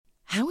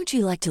How would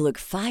you like to look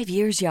 5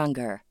 years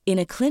younger? In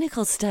a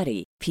clinical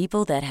study,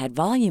 people that had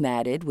volume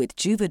added with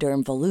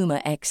Juvederm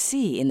Voluma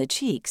XC in the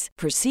cheeks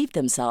perceived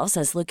themselves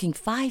as looking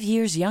 5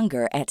 years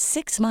younger at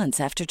 6 months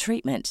after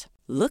treatment.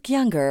 Look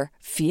younger,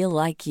 feel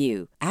like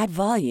you. Add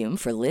volume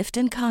for lift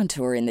and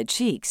contour in the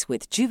cheeks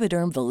with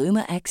Juvederm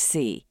Voluma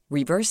XC.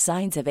 Reverse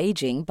signs of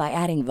aging by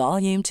adding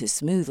volume to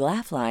smooth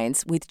laugh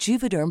lines with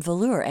Juvederm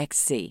Volure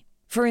XC.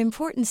 For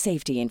important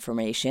safety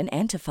information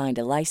and to find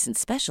a licensed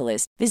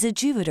specialist, visit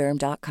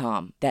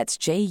Juvederm.com. That's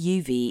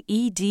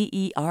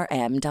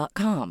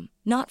JUVEDERM.com.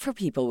 Not for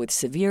people with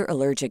severe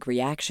allergic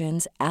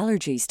reactions,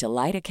 allergies to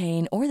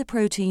lidocaine, or the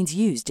proteins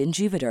used in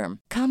Juvederm.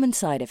 Common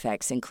side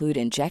effects include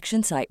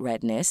injection site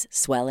redness,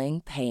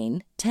 swelling,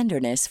 pain,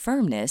 tenderness,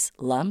 firmness,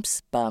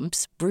 lumps,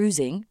 bumps,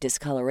 bruising,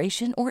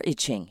 discoloration, or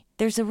itching.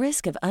 There's a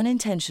risk of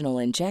unintentional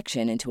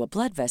injection into a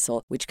blood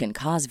vessel, which can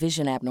cause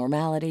vision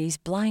abnormalities,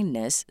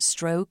 blindness,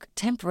 stroke,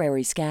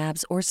 temporary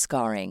scabs, or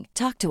scarring.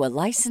 Talk to a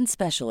licensed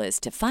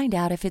specialist to find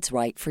out if it's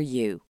right for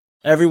you.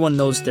 Everyone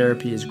knows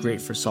therapy is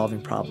great for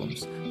solving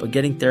problems, but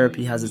getting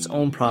therapy has its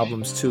own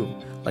problems too,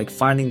 like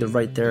finding the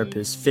right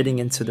therapist, fitting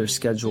into their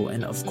schedule,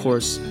 and of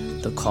course,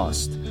 the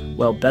cost.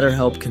 Well,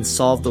 BetterHelp can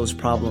solve those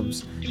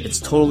problems. It's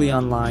totally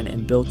online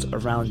and built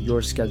around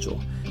your schedule.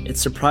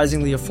 It's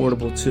surprisingly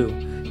affordable too.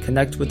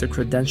 Connect with a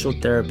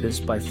credentialed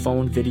therapist by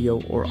phone,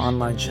 video, or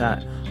online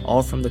chat,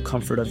 all from the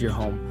comfort of your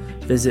home.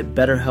 Visit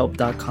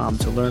BetterHelp.com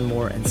to learn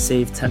more and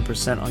save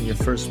 10% on your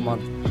first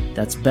month.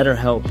 That's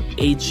BetterHelp,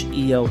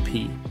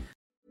 H-E-L-P.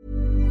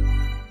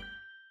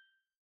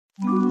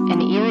 An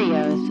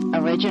Erios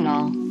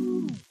original.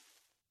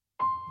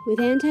 With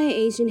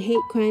anti-Asian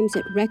hate crimes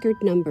at record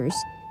numbers,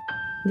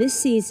 this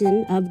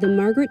season of The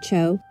Margaret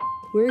Cho,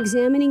 we're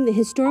examining the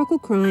historical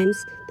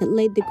crimes that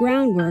laid the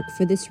groundwork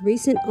for this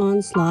recent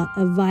onslaught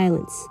of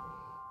violence.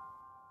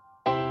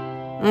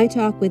 I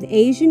talk with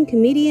Asian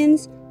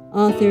comedians,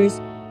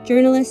 authors,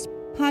 journalists,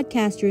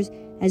 podcasters,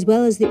 as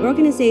well as the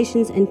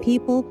organizations and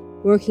people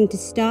working to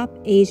stop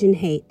Asian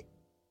hate.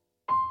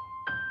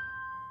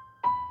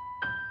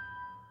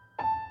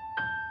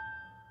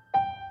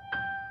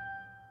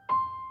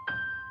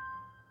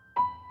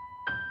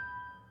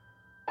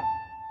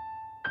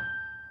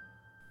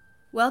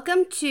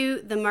 Welcome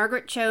to the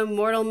Margaret Cho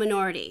Mortal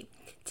Minority.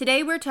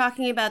 Today we're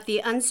talking about the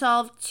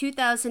unsolved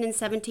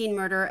 2017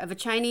 murder of a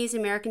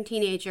Chinese-American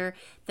teenager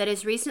that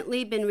has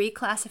recently been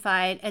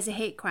reclassified as a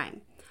hate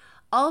crime.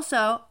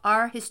 Also,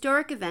 our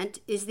historic event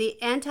is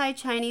the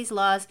anti-Chinese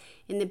laws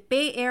in the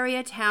Bay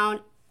Area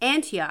town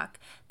Antioch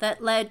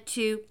that led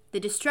to the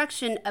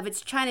destruction of its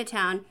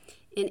Chinatown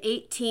in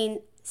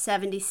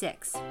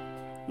 1876.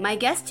 My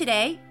guest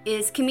today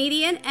is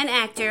comedian and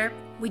actor.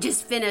 We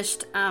just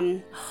finished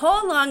a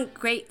whole long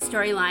great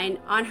storyline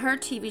on her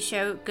TV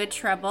show Good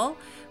Trouble,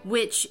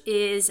 which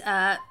is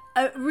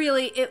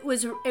it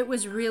was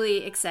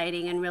really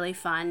exciting and really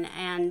fun,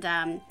 and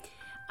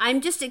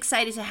I'm just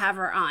excited to have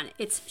her on.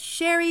 It's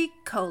Sherry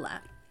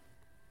Cola.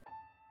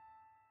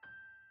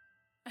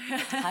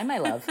 Hi, my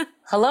love.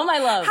 Hello, my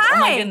love. Hi. Oh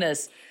my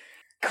goodness,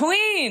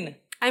 Queen.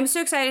 I'm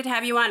so excited to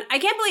have you on. I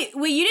can't believe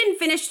you didn't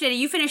finish today.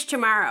 You finish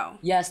tomorrow.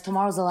 Yes,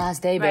 tomorrow's the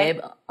last day, babe.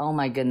 Right. Oh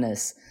my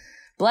goodness.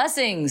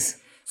 Blessings.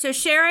 So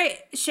Sherry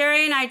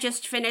and I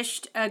just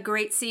finished a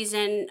great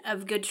season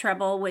of Good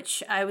Trouble,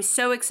 which I was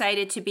so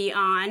excited to be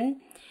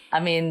on.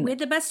 I mean, We had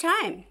the best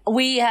time.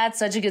 we had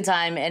such a good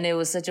time, and it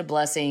was such a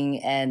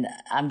blessing, and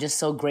I'm just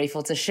so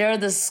grateful to share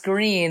the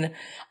screen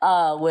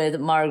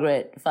with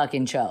Margaret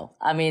fucking Cho.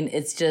 I mean,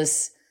 it's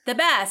just The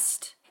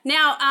best.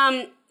 Now,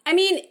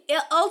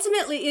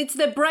 ultimately, it's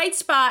the bright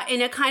spot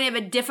in a kind of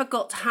a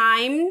difficult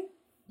time,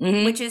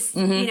 which is,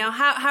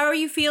 how are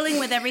you feeling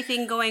with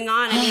everything going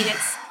on? I mean,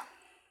 it's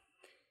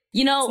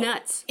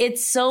nuts.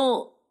 It's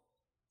so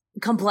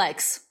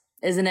complex,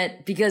 isn't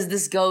it? Because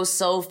this goes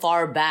so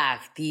far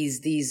back,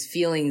 these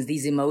feelings,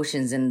 these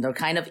emotions, and they're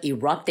kind of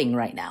erupting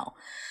right now.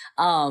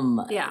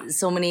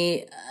 So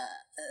many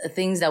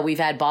things that we've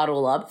had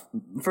bottled up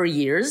for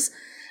years.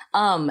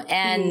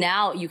 And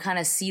now you kind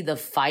of see the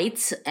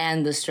fight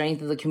and the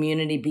strength of the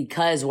community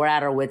because we're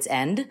at our wit's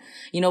end,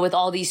 with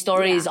all these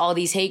stories, all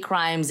these hate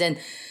crimes. And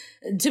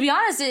to be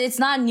honest, it's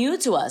not new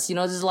to us.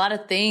 There's a lot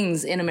of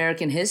things in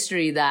American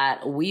history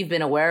that we've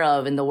been aware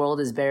of and the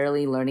world is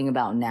barely learning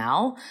about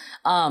now.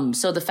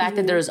 So the fact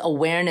that there's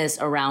awareness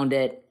around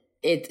it,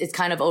 it's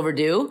kind of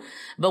overdue,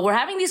 but we're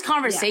having these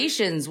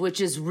conversations,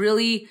 which is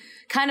really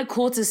kind of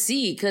cool to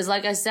see. Cause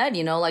like I said,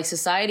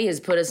 society has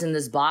put us in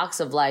this box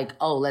of like,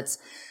 oh, let's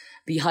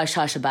be hush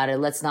hush about it.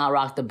 Let's not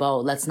rock the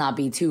boat. Let's not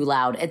be too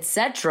loud,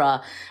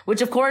 etc.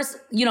 Which of course,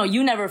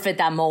 you never fit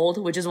that mold,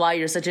 which is why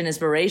you're such an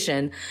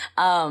inspiration.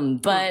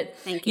 But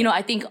thank you.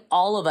 I think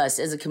all of us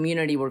as a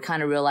community, we're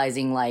kind of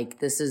realizing like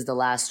this is the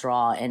last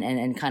straw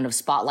and kind of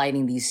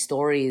spotlighting these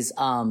stories,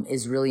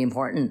 is really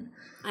important.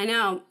 I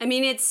know. I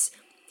mean,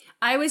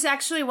 I was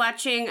actually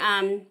watching,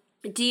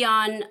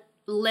 Dion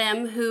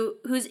Lim,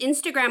 whose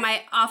Instagram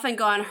I often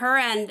go on, her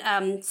and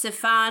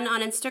Sifan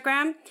on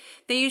Instagram.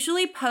 They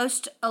usually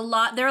post a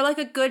lot. They're like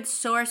a good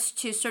source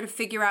to sort of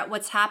figure out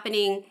what's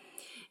happening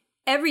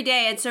every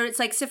day. And so it's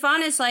like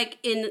Sifan is like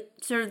in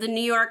sort of the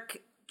New York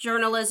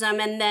journalism,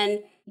 and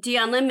then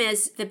Dion Lim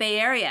is the Bay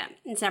Area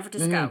in San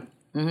Francisco.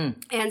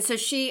 And so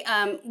she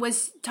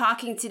was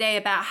talking today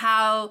about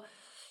how,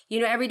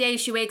 every day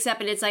she wakes up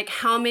and it's like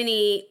how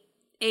many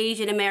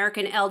Asian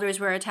American elders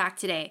were attacked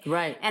today.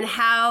 Right. And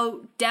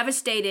how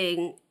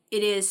devastating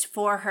it is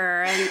for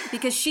her. And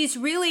because she's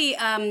really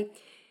kind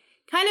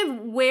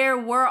of where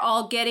we're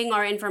all getting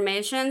our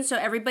information. So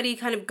everybody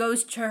kind of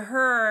goes to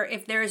her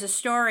if there is a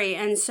story.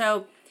 And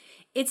so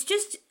it's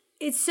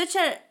such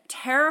a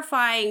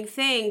terrifying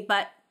thing.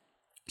 But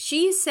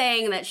she's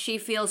saying that she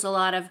feels a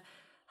lot of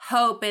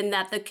hope and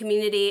that the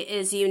community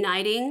is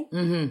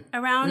uniting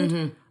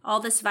around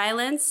all this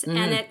violence.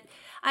 And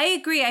I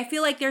agree. I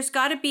feel like there's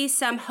got to be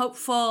some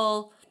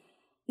hopeful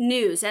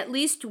news. At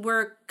least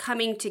we're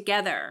coming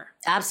together.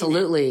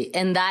 Absolutely.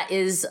 And that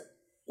is,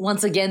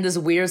 once again, this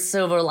weird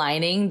silver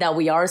lining that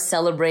we are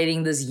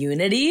celebrating this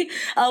unity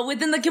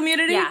within the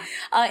community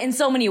in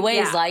so many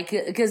ways. Yeah. Like,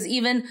 because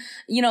even,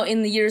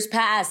 in the years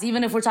past,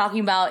 even if we're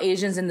talking about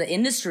Asians in the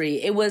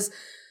industry, it was,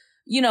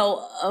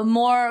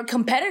 more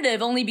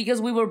competitive only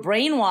because we were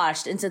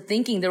brainwashed into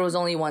thinking there was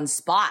only one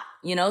spot,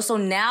 So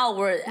now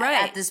we're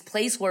at this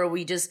place where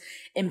we just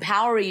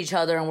empower each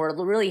other and we're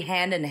really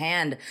hand in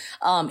hand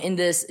in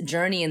this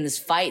journey, in this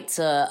fight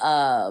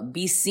to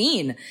be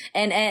seen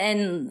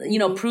and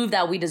prove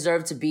that we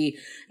deserve to be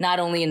not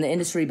only in the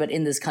industry but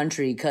in this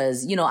country.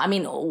 Because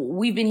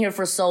we've been here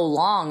for so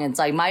long. It's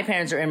like my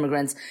parents are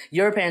immigrants,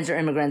 your parents are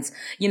immigrants,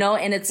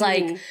 and it's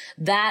like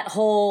that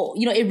whole,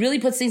 it really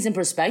puts things in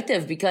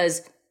perspective.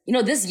 Because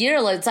this year,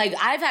 it's like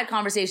I've had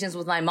conversations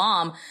with my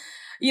mom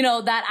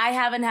that I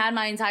haven't had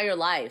my entire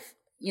life.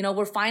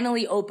 We're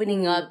finally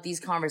opening up these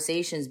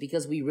conversations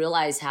because we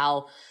realize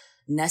how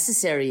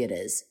necessary it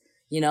is,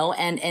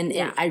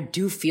 and I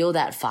do feel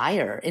that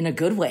fire in a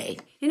good way.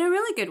 In a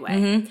really good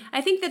way.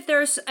 I think that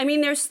there's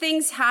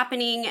things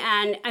happening,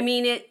 and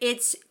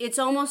it's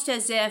almost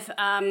as if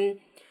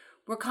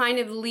we're kind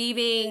of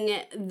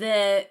leaving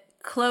the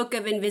cloak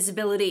of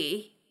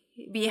invisibility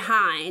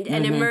behind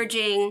and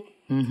emerging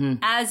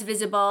as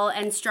visible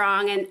and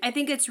strong. And I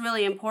think it's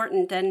really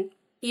important. And,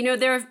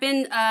 there have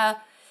been a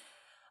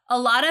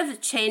lot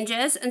of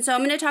changes. And so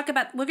we're going to talk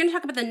about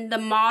the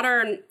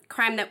modern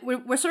crime that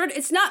we're sort of,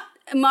 it's not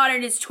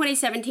modern, it's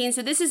 2017.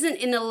 So this isn't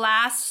in the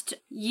last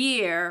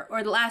year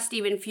or the last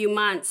even few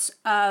months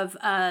of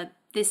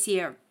this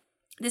year.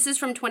 This is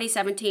from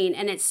 2017,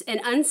 and it's an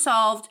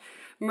unsolved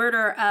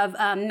murder of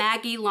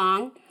Maggie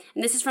Long.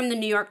 And this is from the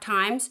New York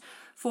Times.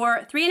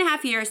 For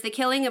 3.5 years, the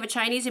killing of a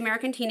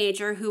Chinese-American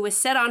teenager who was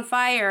set on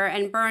fire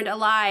and burned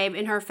alive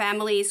in her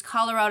family's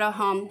Colorado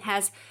home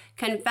has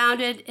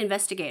confounded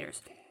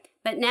investigators.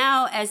 But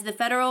now, as the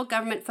federal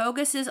government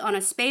focuses on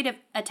a spate of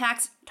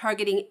attacks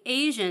targeting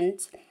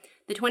Asians,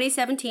 the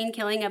 2017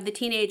 killing of the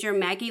teenager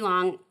Maggie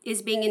Long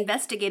is being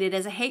investigated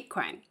as a hate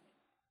crime.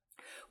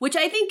 Which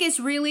I think is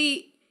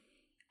really,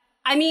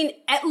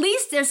 at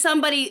least there's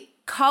somebody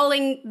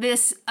calling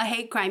this a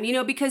hate crime,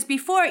 because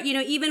before,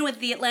 even with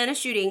the Atlanta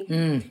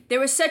shooting, there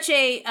was such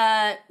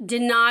a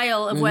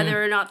denial of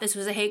whether or not this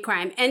was a hate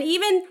crime. And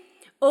even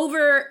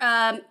over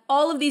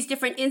all of these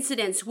different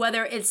incidents,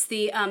 whether it's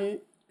the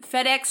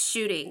FedEx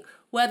shooting,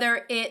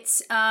 whether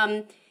it's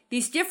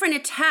these different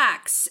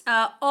attacks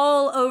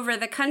all over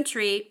the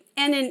country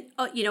and in,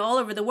 all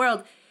over the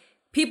world,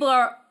 people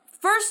are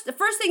the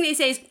first thing they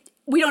say is,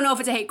 we don't know if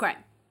it's a hate crime.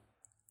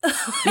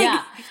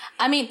 Yeah.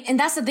 And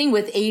that's the thing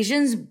with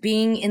Asians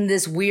being in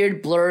this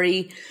weird,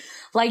 blurry,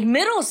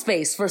 middle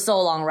space for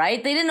so long,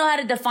 right? They didn't know how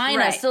to define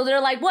us. So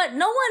they're like, what?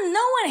 No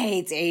one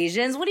hates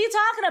Asians. What are you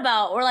talking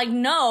about? Or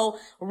no,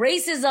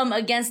 racism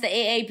against the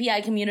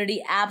AAPI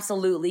community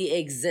absolutely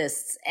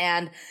exists.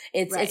 And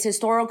it's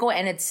historical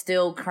and it's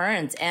still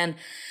current. And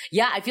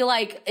yeah, I feel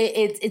like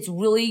it's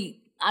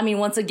really,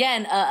 once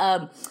again,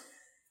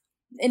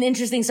 an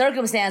interesting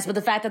circumstance, but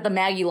the fact that the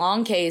Maggie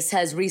Long case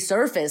has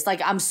resurfaced,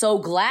 I'm so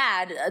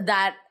glad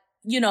that,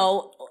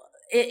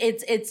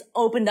 it's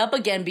opened up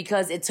again,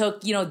 because it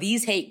took,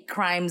 these hate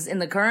crimes in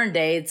the current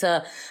day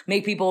to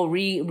make people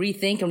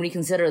rethink and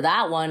reconsider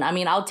that one.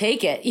 I'll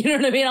take it. You know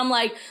what I mean? I'm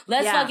like,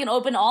 let's fucking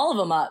open all of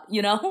them up,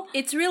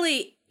 It's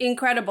really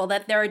incredible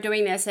that they're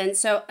doing this. And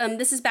so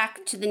this is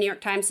back to the New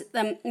York Times.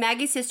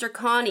 Maggie's sister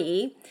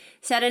Connie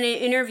said in an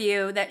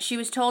interview that she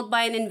was told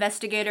by an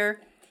investigator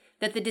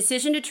that the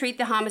decision to treat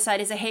the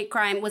homicide as a hate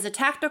crime was a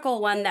tactical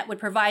one that would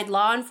provide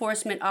law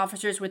enforcement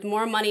officers with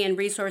more money and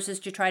resources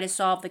to try to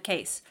solve the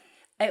case.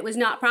 It was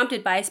not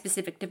prompted by a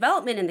specific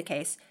development in the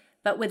case,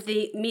 but with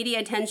the media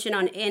attention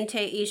on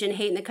anti-Asian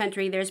hate in the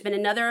country, there's been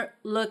another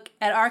look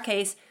at our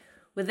case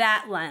with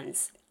that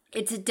lens.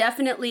 It's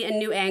definitely a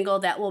new angle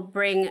that will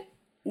bring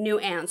new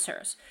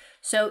answers.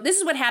 So this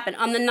is what happened.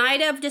 On the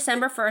night of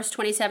December 1st,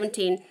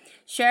 2017,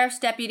 sheriff's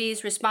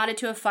deputies responded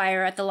to a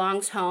fire at the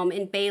Longs' home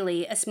in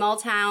Bailey, a small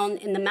town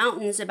in the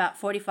mountains about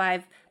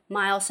 45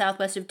 miles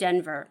southwest of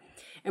Denver.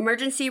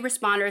 Emergency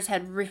responders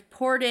had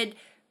reported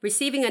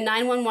receiving a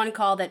 911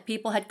 call that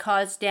people had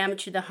caused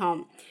damage to the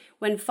home.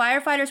 When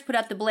firefighters put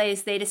out the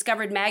blaze, they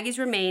discovered Maggie's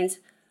remains,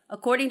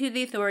 according to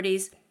the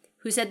authorities,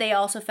 who said they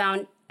also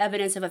found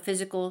evidence of a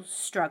physical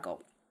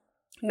struggle.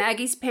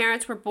 Maggie's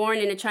parents were born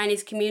in a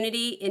Chinese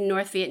community in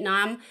North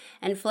Vietnam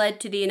and fled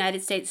to the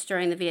United States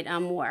during the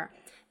Vietnam War.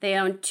 They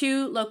owned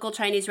 2 local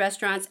Chinese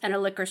restaurants and a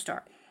liquor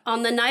store.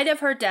 On the night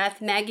of her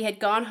death, Maggie had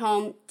gone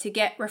home to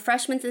get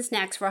refreshments and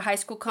snacks for a high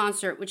school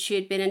concert, which she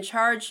had been in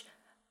charge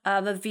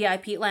of a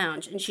VIP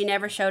lounge, and she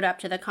never showed up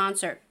to the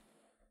concert.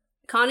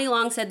 Connie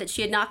Long said that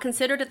she had not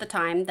considered at the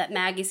time that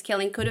Maggie's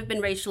killing could have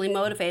been racially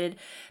motivated,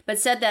 but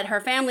said that her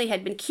family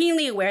had been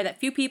keenly aware that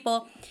few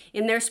people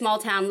in their small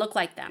town looked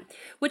like them.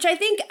 Which I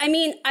think, I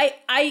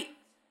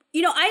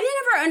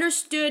never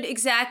understood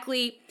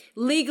exactly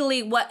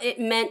legally what it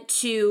meant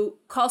to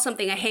call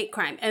something a hate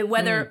crime and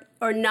whether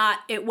or not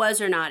it was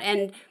or not.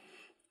 And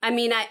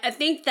I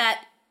think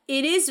that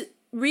it is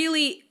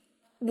really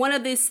one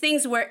of these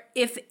things where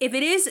if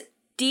it is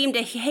deemed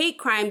a hate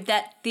crime,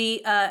 that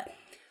the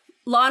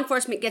law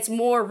enforcement gets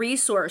more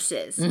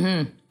resources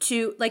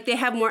to, like, they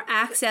have more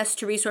access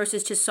to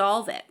resources to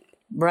solve it.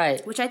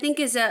 Right. Which I think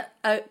is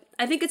I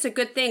think it's a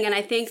good thing. And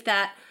I think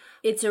that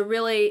it's a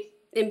really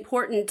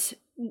important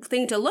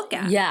thing to look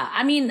at. Yeah.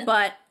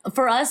 But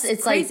for us,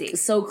 it's crazy. Like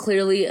so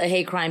clearly a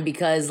hate crime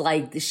because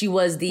like she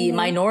was the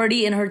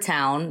minority in her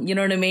town, you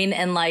know what I mean?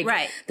 And like,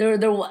 right.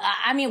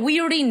 We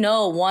already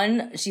know,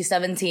 one, she's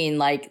 17,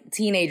 like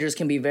teenagers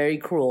can be very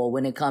cruel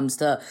when it comes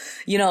to,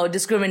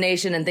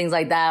 discrimination and things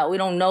like that. We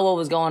don't know what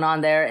was going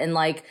on there. And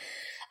like,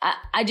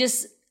 I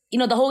just,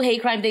 the whole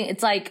hate crime thing,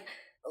 it's like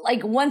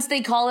once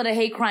they call it a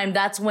hate crime,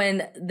 that's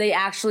when they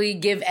actually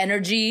give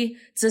energy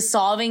to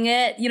solving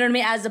it. You know what I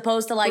mean? As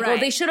opposed to like,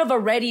 they should have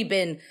already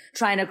been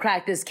trying to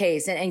crack this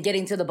case and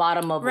getting to the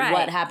bottom of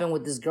what happened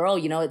with this girl.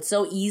 It's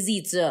so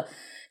easy to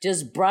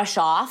just brush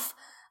off,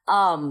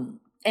 and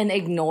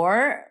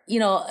ignore,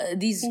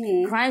 these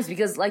crimes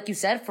because like you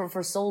said,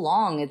 for so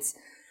long, it's,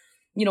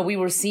 we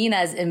were seen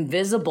as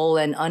invisible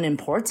and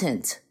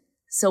unimportant.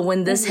 So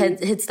when this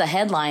hits the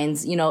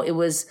headlines, it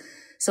was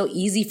so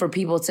easy for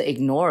people to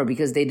ignore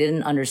because they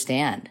didn't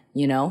understand,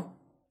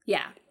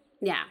 Yeah.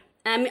 Yeah.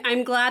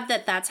 I'm glad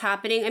that that's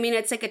happening.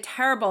 It's like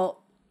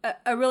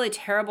a really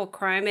terrible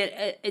crime.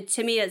 It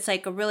to me, it's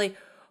like a really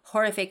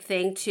horrific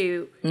thing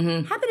to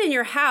happen in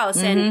your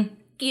house. And,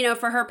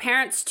 for her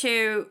parents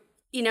to,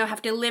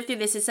 have to live through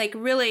this, it's like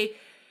really,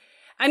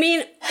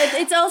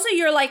 it's also,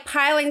 you're like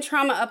piling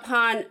trauma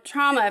upon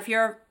trauma. If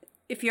you're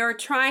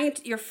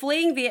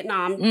fleeing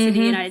Vietnam to the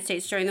United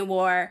States during the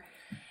war,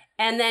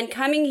 and then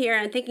coming here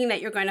and thinking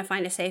that you're going to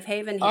find a safe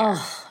haven here.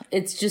 Oh,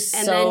 it's just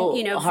so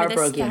heartbreaking.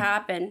 For this to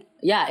happen.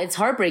 Yeah, it's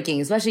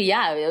heartbreaking. Especially,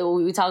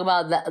 we talk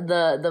about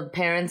the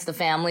parents, the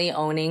family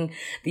owning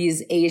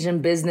these Asian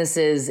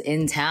businesses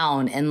in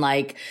town. And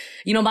like,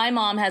 my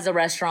mom has a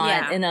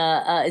restaurant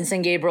in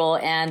San Gabriel,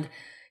 and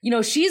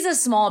she's a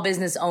small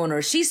business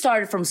owner. She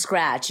started from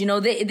scratch.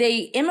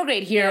 They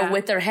immigrate here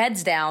with their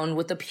heads down,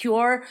 with the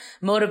pure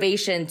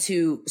motivation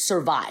to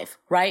survive,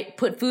 right?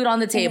 Put food on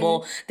the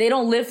table. They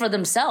don't live for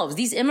themselves.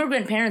 These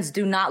immigrant parents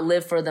do not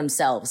live for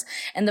themselves.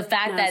 And the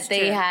fact that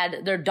they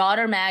had their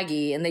daughter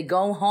Maggie and they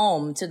go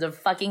home to their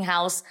fucking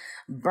house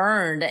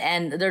burned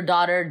and their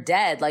daughter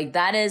dead, like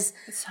that is,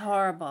 it's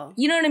horrible.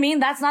 You know what I mean?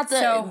 That's not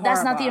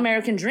the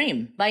American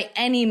dream by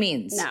any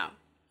means. No.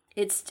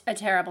 It's a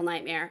terrible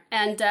nightmare.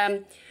 And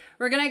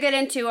we're going to get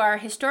into our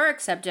historic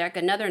subject,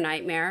 another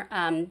nightmare,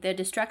 the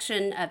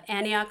destruction of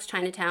Antioch's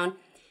Chinatown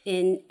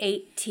in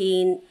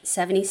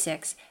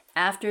 1876,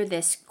 after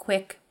this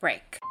quick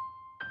break.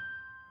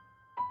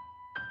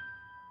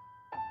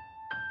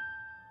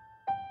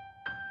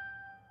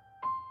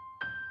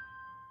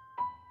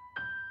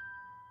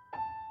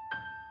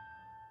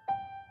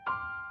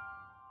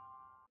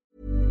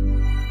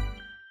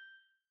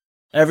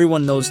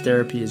 Everyone knows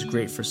therapy is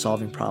great for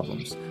solving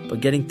problems, but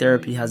getting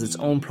therapy has its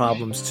own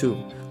problems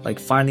too, like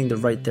finding the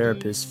right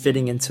therapist,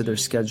 fitting into their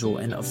schedule,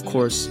 and of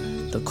course,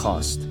 the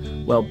cost.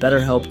 Well,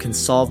 BetterHelp can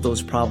solve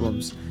those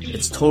problems.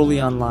 It's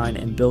totally online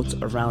and built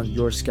around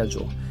your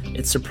schedule.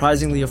 It's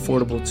surprisingly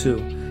affordable too.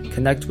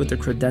 Connect with a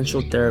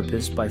credentialed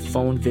therapist by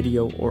phone,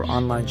 video, or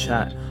online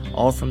chat,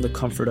 all from the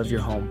comfort of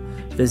your home.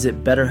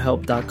 Visit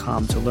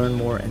BetterHelp.com to learn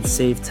more and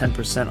save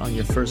 10% on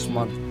your first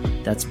month.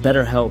 That's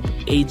BetterHelp,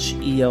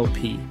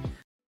 H-E-L-P.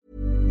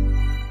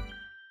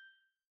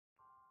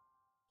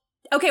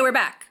 Okay, we're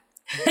back.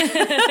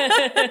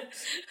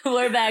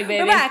 We're back,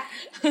 baby. We're back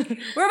with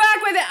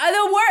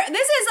it.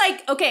 This is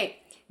like, okay,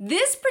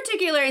 this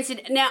particular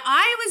incident. Now,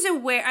 I was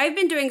aware, I've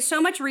been doing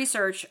so much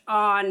research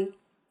on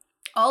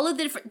all of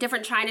the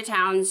different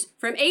Chinatowns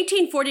from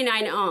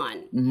 1849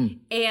 on.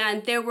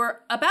 And there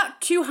were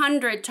about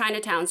 200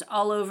 Chinatowns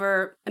all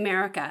over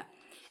America.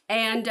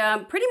 And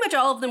pretty much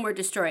all of them were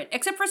destroyed,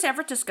 except for San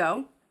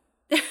Francisco.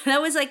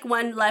 That was like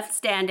one left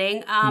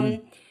standing.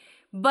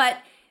 But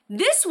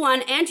this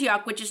one,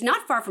 Antioch, which is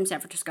not far from San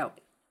Francisco,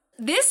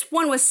 this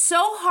one was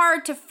so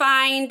hard to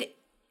find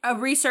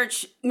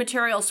research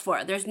materials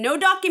for. There's no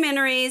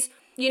documentaries.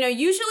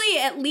 Usually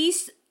at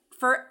least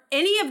for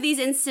any of these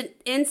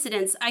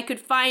incidents, I could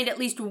find at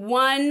least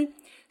one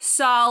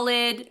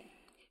solid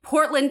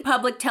Portland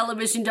Public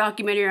Television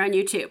documentary on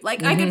YouTube.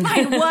 Like, I could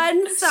find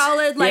one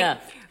solid,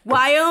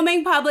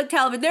 Wyoming Public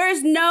Television. There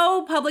is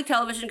no public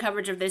television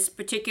coverage of this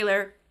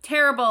particular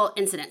terrible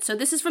incident. So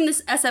this is from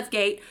this SF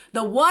Gate,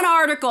 the one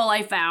article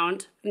I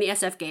found from the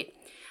SF Gate.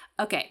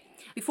 Okay.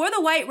 Before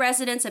the white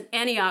residents of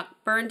Antioch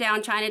burned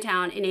down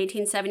Chinatown in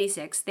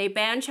 1876, they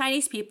banned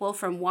Chinese people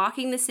from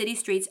walking the city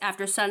streets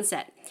after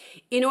sunset.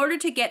 In order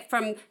to get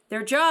from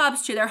their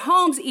jobs to their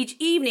homes each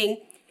evening,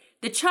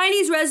 the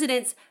Chinese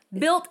residents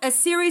built a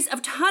series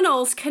of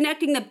tunnels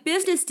connecting the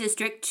business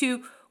district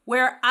to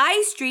where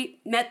I Street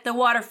met the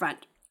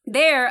waterfront.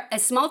 There, a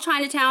small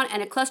Chinatown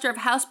and a cluster of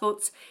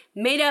houseboats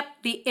made up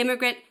the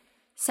immigrant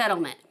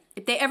settlement.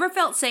 If they ever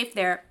felt safe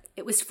there,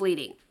 it was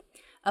fleeting.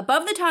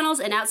 Above the tunnels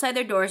and outside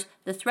their doors,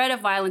 the threat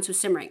of violence was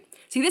simmering.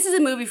 See, this is a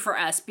movie for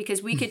us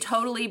because we could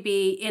totally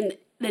be in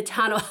the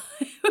tunnel.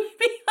 It would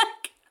be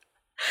like,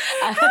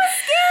 how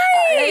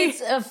scary!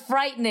 It's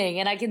frightening,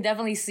 and I can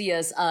definitely see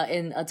us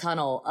in a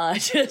tunnel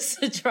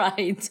just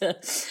trying to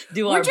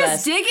do our best. We're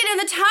just digging in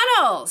the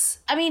tunnels.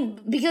 I mean,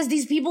 because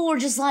these people were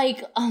just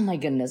like, oh my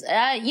goodness.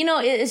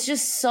 It's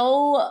just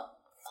so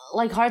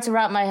like hard to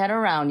wrap my head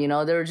around, they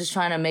were just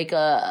trying to make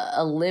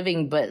a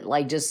living, but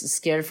like just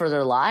scared for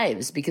their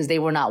lives because they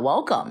were not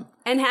welcome.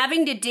 And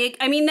having to dig,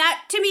 I mean,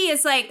 that to me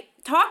is like,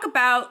 talk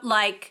about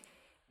like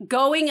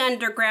going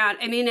underground.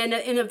 I mean,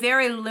 in a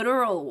very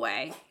literal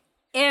way.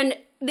 And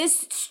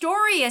this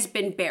story has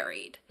been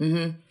buried.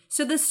 Mm-hmm.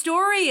 So the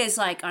story is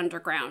like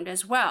underground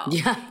as well.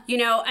 Yeah.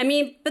 I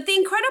mean, but the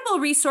incredible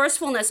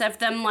resourcefulness of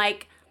them,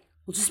 like,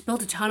 we'll just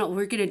build a tunnel.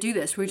 We're going to do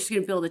this. We're just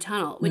going to build a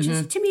tunnel, which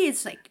is, to me,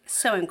 it's like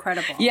so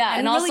incredible. Yeah.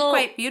 And really also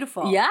quite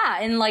beautiful. Yeah.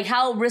 And like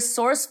how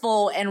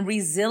resourceful and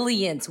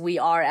resilient we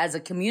are as a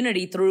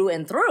community through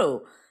and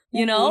through,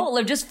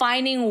 like just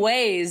finding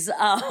ways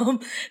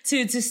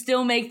to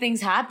still make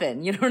things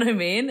happen. You know what I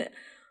mean?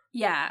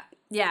 Yeah.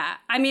 Yeah.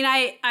 I mean,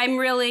 I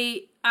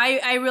really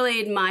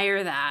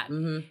admire that.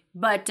 Mm-hmm.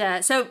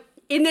 But so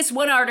in this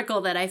one article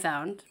that I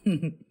found,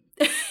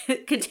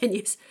 it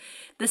continues,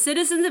 the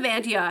citizens of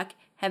Antioch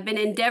have been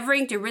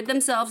endeavoring to rid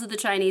themselves of the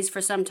Chinese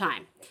for some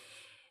time.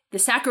 The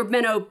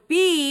Sacramento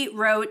Bee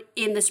wrote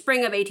in the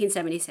spring of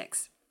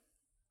 1876.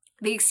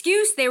 The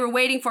excuse they were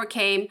waiting for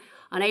came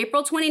on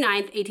April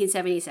 29th,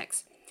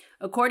 1876.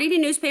 According to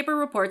newspaper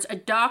reports, a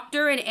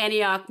doctor in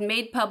Antioch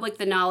made public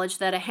the knowledge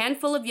that a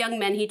handful of young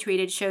men he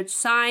treated showed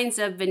signs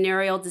of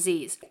venereal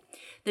disease.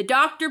 The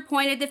doctor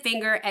pointed the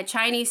finger at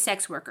Chinese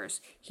sex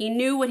workers. He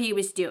knew what he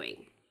was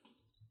doing.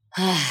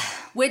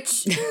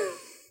 Which,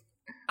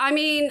 I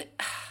mean...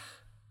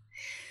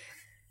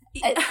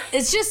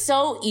 It's just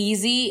so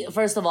easy,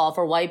 first of all,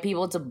 for white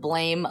people to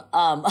blame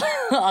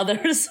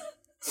others,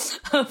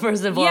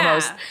 first and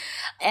foremost.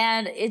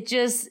 And it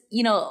just,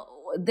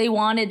 they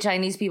wanted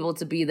Chinese people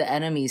to be the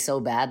enemy so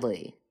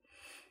badly.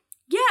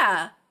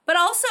 Yeah. But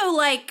also,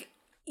 like,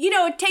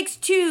 it takes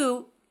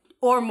two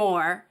or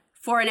more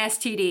for an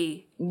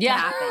STD to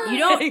happen. You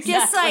don't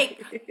just,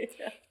 like,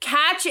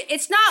 catch it.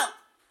 It's not...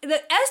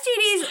 The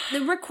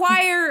STDs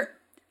require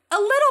a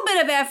little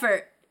bit of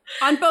effort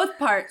on both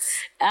parts.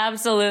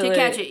 Absolutely. To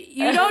catch it.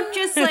 You don't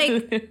just,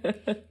 like,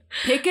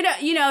 pick it up.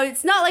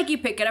 It's not like you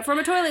pick it up from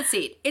a toilet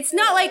seat. It's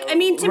not like... I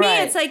mean, to me,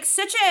 it's, like,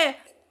 such a...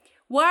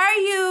 Why are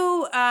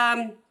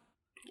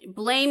you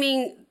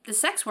blaming the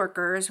sex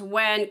workers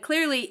when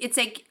clearly it's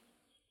like,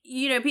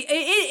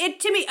 it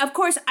to me, of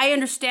course, I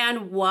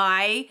understand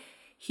why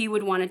he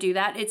would want to do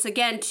that. It's,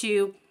 again,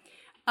 to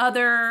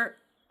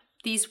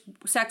these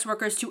sex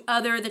workers, to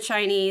other the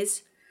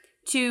Chinese,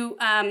 to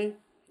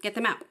get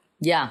them out.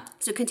 Yeah.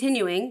 So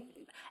continuing,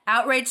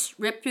 outrage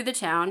ripped through the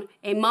town.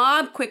 A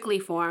mob quickly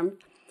formed.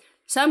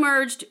 Some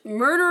urged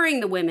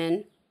murdering the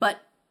women, but,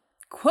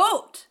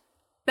 quote,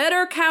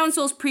 better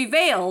counsels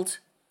prevailed,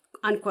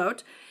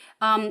 unquote,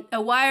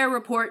 a Wire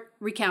report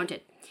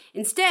recounted.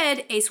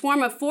 Instead, a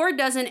swarm of 4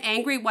 dozen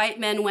angry white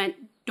men went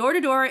door to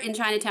door in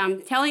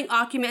Chinatown, telling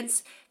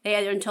occupants they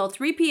had until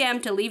 3 p.m.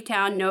 to leave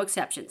town, no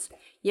exceptions.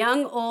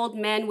 Young, old,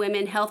 men,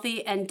 women,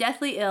 healthy, and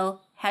deathly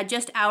ill had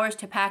just hours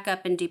to pack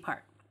up and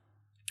depart.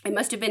 It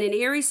must have been an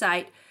eerie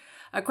sight.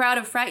 A crowd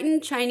of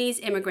frightened Chinese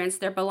immigrants,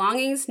 their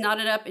belongings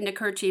knotted up into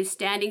kerchiefs,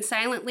 standing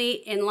silently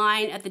in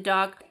line at the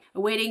dock,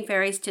 awaiting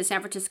ferries to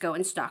San Francisco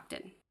and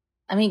Stockton.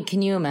 I mean,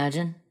 can you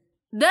imagine?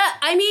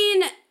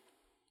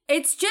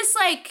 It's just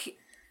like,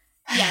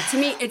 to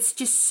me, it's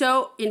just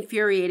so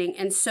infuriating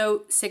and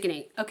so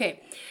sickening.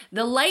 Okay,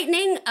 the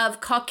lightning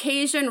of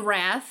Caucasian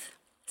wrath.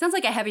 Sounds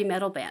like a heavy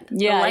metal band.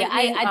 Yeah,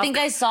 I think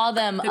I saw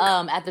them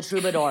at the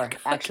Troubadour,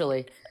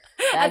 actually.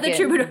 At the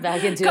Troubadour.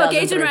 Back in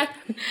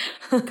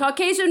 2003.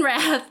 Caucasian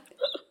wrath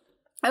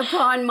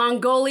upon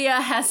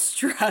Mongolia has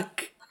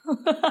struck.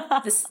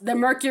 The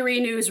Mercury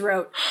News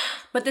wrote.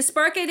 But the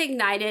spark it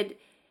ignited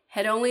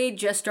had only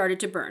just started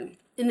to burn.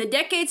 In the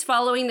decades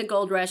following the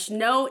gold rush,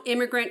 no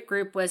immigrant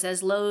group was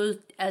as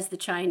loathed as the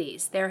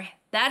Chinese.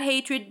 That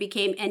hatred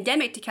became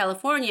endemic to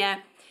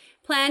California,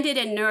 planted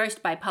and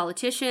nourished by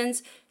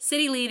politicians,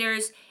 city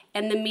leaders,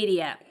 and the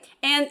media.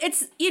 And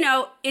it's, you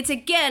know, it's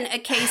again a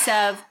case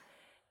of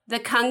the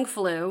Kung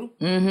flu,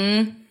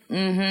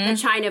 the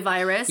China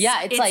virus.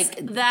 Yeah, it's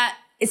like that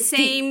it's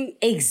same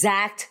the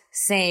exact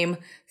same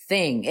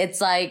thing. It's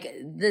like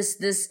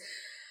this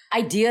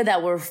idea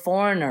that we're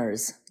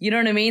foreigners. You know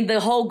what I mean? The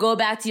whole go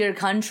back to your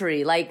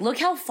country. Like, look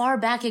how far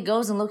back it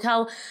goes and look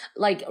how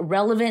like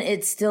relevant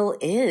it still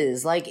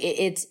is. Like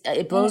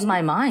it blows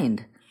my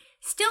mind.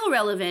 Still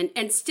relevant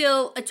and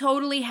still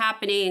totally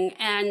happening.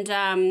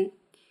 And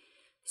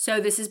so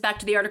this is back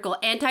to the article.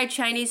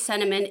 Anti-Chinese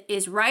sentiment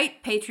is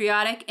right,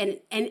 patriotic, and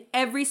in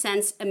every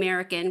sense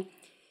American,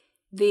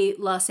 the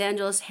Los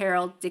Angeles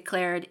Herald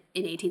declared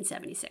in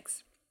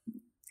 1876.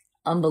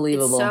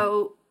 Unbelievable.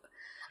 So,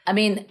 I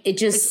mean,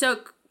 it's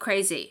so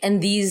crazy.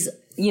 And these,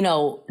 you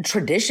know,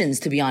 traditions,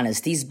 to be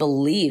honest, these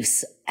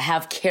beliefs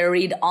have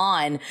carried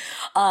on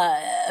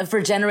for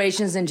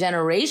generations and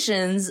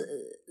generations.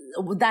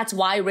 That's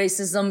why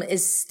racism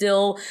is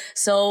still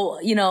so,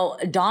 you know,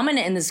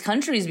 dominant in this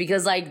country, is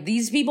because like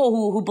these people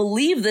who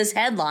believe this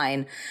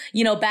headline,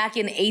 you know, back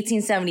in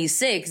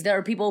 1876, there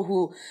are people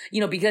who,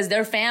 you know, because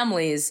their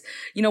families,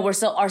 you know,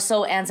 are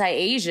so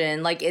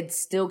anti-Asian, like it's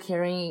still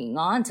carrying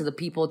on to the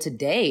people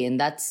today. And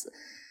that's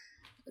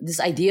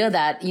this idea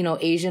that, you know,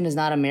 Asian is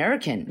not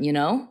American, you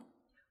know?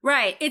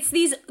 Right. It's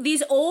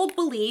these old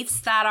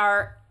beliefs that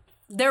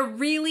they're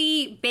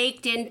really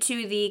baked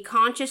into the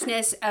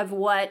consciousness of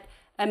what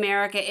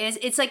America is.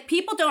 It's like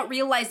people don't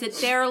realize that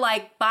they're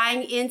like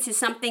buying into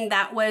something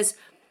that was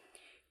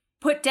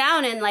put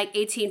down in like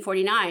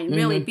 1849,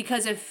 really,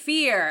 because of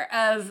fear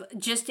of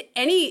just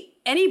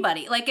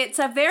anybody. Like it's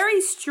a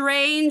very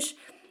strange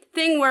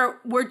thing where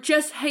we're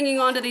just hanging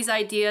on to these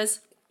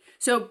ideas.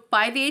 So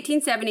by the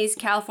 1870s,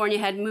 California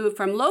had moved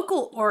from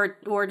local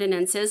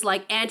ordinances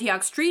like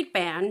Antioch Street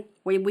Ban,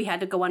 where we had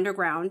to go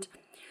underground,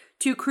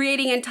 to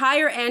creating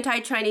entire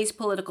anti-Chinese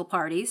political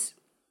parties.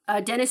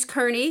 Dennis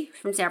Kearney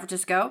from San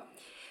Francisco,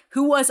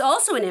 who was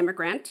also an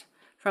immigrant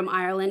from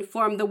Ireland,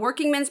 formed the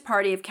Working Men's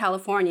Party of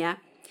California,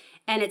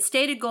 and its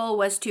stated goal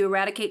was to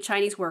eradicate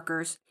Chinese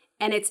workers,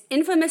 and its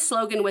infamous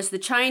slogan was "The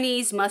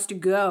Chinese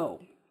must go."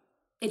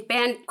 It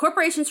banned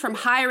corporations from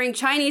hiring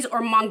Chinese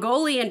or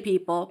Mongolian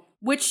people,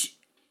 which,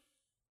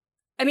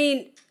 I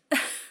mean...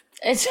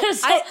 It's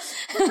just... and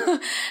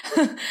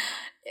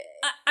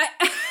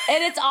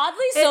it's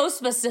oddly so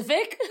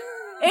specific.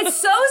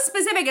 It's so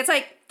specific. It's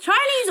like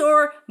Chinese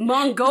or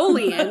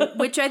Mongolian,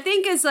 which I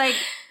think is like,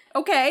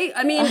 okay,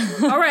 I mean,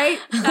 all right.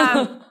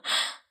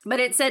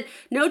 But it said,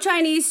 no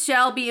Chinese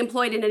shall be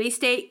employed in any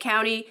state,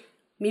 county,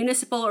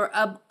 municipal, or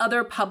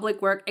other public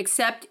work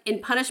except in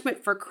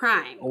punishment for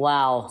crime.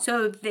 Wow.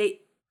 So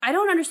I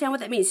don't understand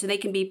what that means. So they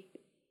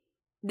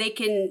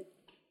can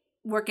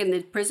work in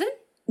the prison?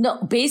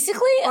 No,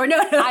 basically, or no,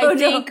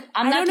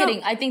 I'm not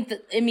kidding. I think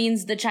that it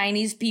means the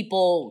Chinese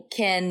people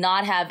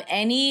cannot have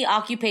any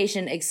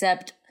occupation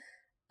except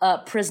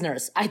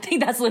prisoners. I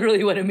think that's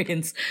literally what it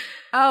means.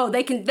 Oh,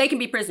 they can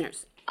be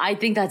prisoners. I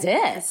think that's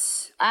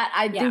it.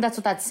 I think that's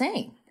what that's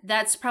saying.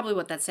 That's probably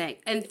what that's saying.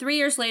 And 3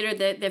 years later,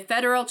 the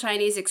Federal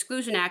Chinese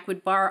Exclusion Act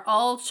would bar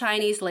all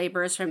Chinese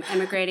laborers from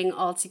emigrating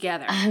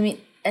altogether. I mean,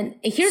 and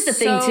here's the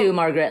thing too,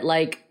 Margaret,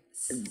 like,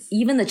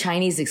 even the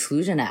Chinese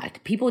Exclusion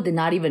Act, people did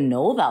not even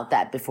know about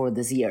that before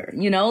this year.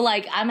 You know,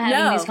 like I'm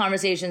having these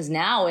conversations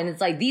now, and it's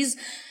like these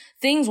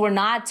things were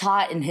not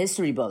taught in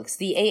history books.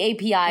 The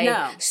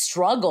AAPI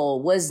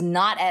struggle was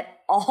not at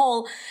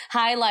all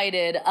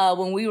highlighted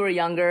when we were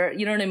younger.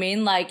 You know what I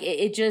mean? Like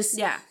it just,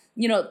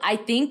 you know, I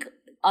think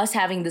us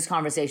having this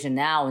conversation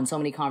now and so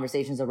many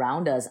conversations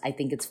around us, I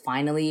think it's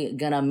finally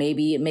gonna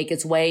maybe make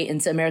its way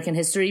into American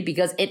history,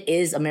 because it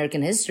is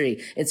American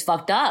history. It's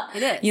fucked up.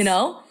 It is. You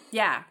know?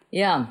 Yeah.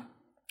 Yeah.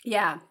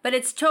 Yeah. But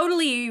it's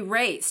totally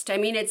erased. I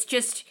mean, it's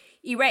just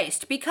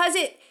erased because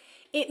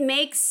it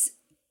makes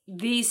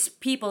these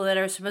people that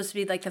are supposed to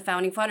be like the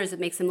founding fathers, it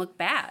makes them look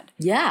bad.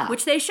 Yeah.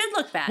 Which they should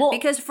look bad,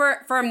 because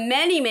for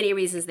many, many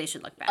reasons they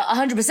should look bad.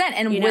 100%.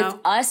 And with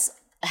us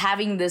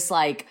having this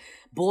like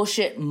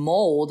bullshit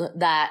mold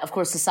that, of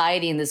course,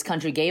 society in this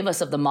country gave us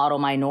of the model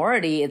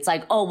minority, it's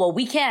like, oh, well,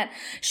 we can't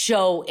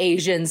show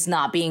Asians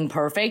not being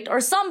perfect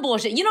or some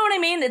bullshit. You know what I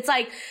mean? It's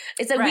like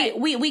right.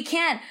 we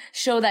can't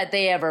show that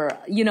they ever,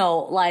 you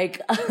know,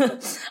 like,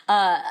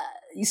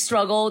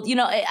 struggled. You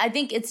know, I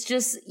think it's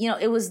just, you know,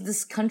 it was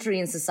this country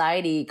and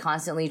society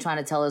constantly trying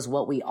to tell us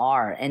what we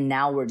are. And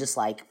now we're just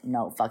like,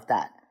 no, fuck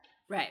that.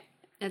 Right.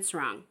 It's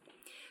wrong.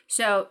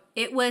 So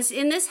it was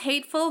in this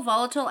hateful,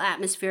 volatile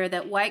atmosphere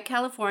that white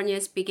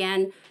Californians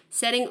began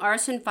setting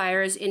arson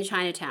fires in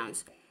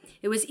Chinatowns.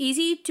 It was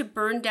easy to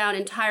burn down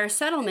entire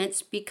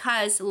settlements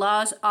because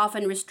laws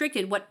often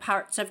restricted what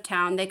parts of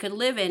town they could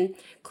live in,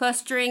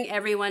 clustering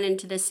everyone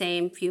into the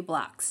same few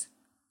blocks.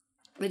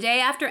 The day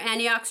after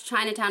Antioch's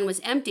Chinatown was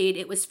emptied,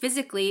 it was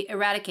physically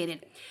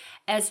eradicated.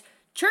 As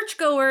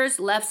churchgoers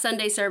left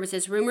Sunday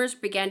services, rumors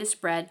began to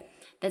spread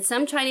that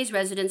some Chinese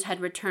residents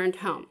had returned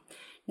home.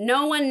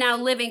 No one now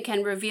living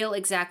can reveal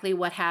exactly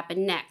what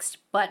happened next,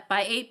 but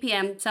by 8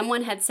 p.m.,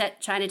 someone had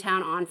set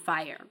Chinatown on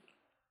fire.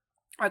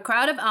 A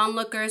crowd of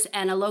onlookers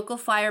and a local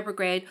fire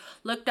brigade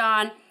looked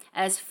on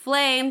as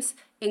flames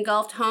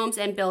engulfed homes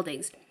and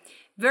buildings.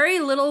 Very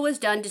little was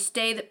done to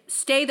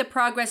stay the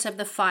progress of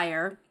the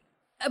fire,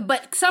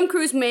 but some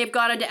crews may have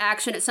gone into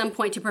action at some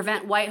point to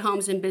prevent white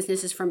homes and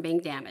businesses from being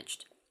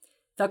damaged.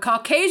 The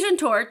Caucasian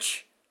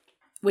Torch,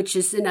 which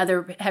is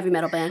another heavy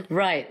metal band.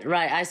 Right.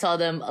 I saw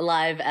them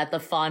live at the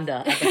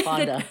Fonda.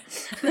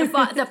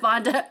 the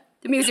Fonda,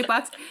 the music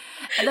box.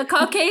 The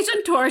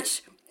Caucasian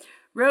Torch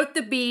wrote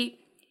the beat,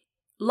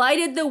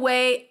 lighted the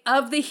way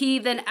of the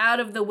heathen out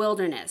of the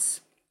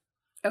wilderness.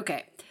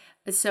 Okay.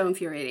 It's so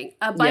infuriating.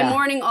 By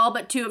morning, all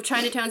but 2 of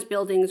Chinatown's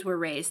buildings were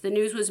razed. The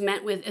news was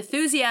met with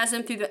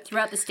enthusiasm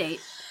throughout the state.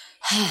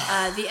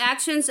 The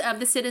actions of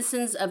the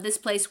citizens of this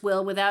place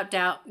will, without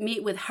doubt,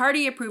 meet with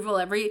hearty approval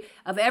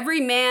of every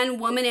man,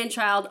 woman, and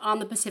child on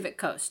the Pacific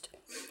coast,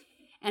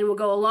 and will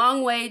go a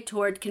long way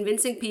toward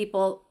convincing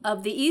people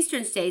of the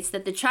eastern states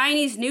that the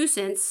Chinese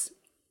nuisance...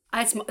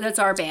 That's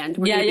our band.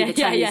 We're gonna be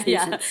the Chinese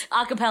nuisance.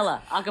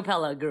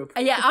 Acapella group.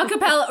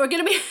 Acapella. We're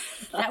gonna be.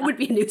 That would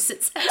be a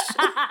nuisance.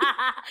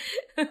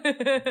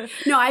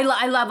 No, I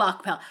love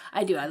acapella.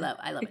 I do. I love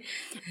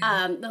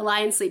it. The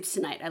Lion Sleeps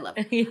Tonight. I love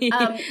it.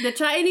 The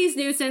Chinese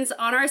nuisance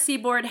on our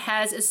seaboard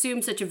has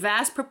assumed such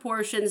vast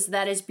proportions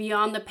that is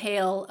beyond the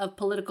pale of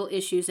political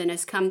issues and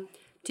has come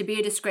to be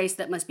a disgrace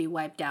that must be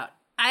wiped out.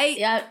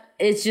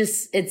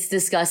 It's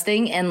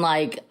disgusting. And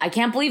like, I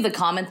can't believe the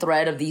common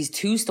thread of these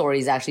 2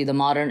 stories, actually, the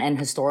modern and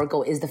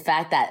historical, is the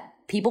fact that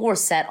people were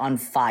set on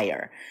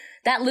fire.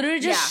 That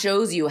literally just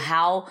shows you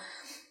how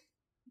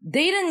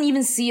they didn't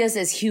even see us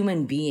as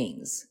human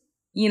beings,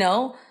 you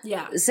know?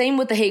 Yeah. Same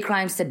with the hate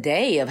crimes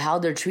today of how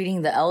they're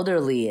treating the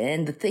elderly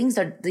and the things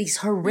that these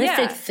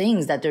horrific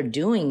things that they're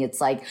doing.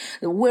 It's like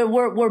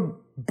we're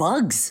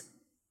bugs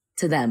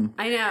to them.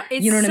 I know.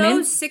 It's you know what so I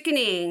mean?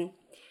 Sickening.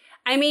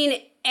 I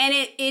mean, and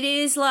it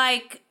is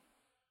like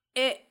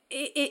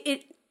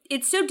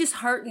it's so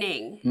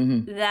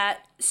disheartening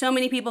that so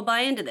many people buy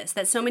into this,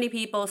 that so many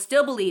people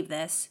still believe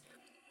this,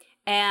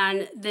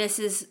 and this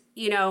is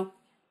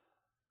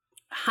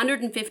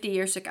 150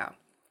 years ago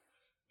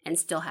and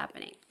still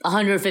happening.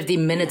 150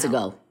 minutes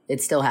ago,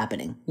 it's still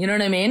happening. You know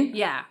what I mean?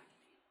 Yeah.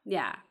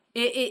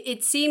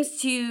 It seems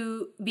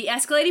to be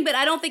escalating, but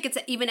I don't think it's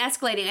even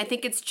escalating. I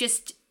think it's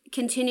just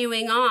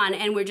continuing on,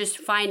 and we're just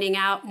finding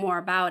out more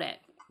about it.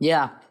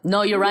 Yeah.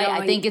 No, you're right.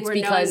 I think it's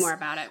because more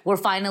about it. We're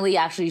finally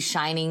actually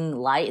shining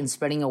light and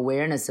spreading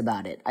awareness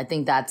about it. I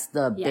think that's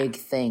the big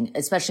thing,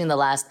 especially in the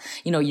last,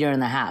 year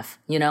and a half,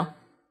 Yeah,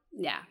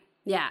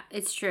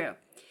 it's true.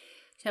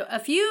 So a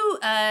few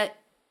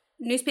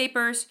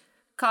newspapers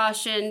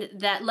cautioned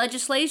that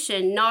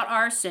legislation, not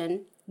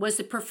arson, was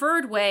the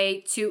preferred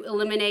way to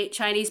eliminate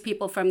Chinese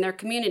people from their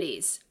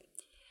communities.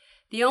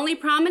 The only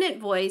prominent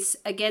voice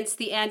against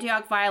the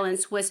Antioch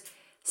violence was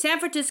San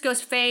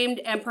Francisco's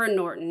famed Emperor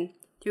Norton,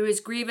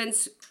 whose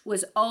grievance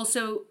was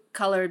also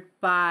colored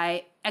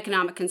by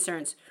economic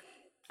concerns.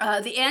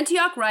 The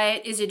Antioch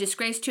riot is a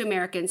disgrace to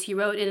Americans, he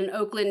wrote in an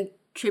Oakland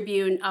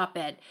Tribune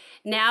op-ed.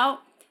 Now,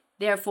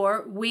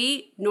 therefore,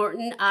 we,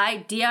 Norton,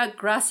 I, Dia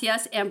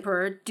Gracias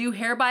Emperor, do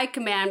hereby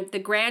command the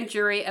grand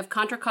jury of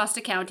Contra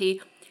Costa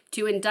County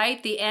to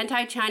indict the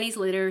anti-Chinese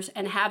leaders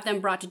and have them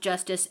brought to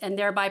justice, and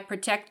thereby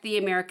protect the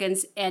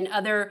Americans and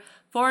other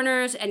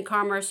foreigners and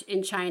commerce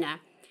in China.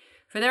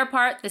 For their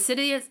part, the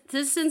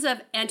citizens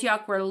of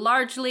Antioch were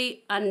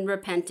largely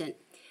unrepentant.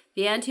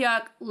 The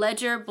Antioch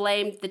Ledger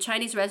blamed the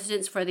Chinese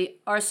residents for the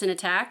arson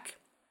attack,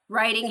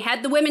 writing,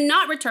 had the women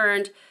not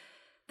returned,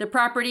 the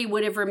property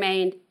would have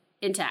remained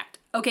intact.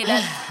 Okay,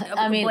 that's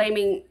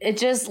blaming.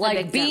 It's just like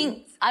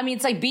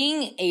it's like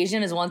being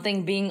Asian is one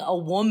thing, being a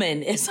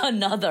woman is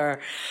another.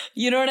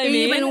 You know what I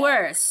mean? Even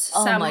worse.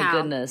 Oh somehow. My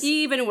goodness.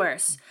 Even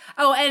worse.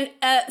 Oh, and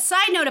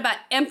side note about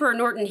Emperor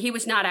Norton, he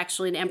was not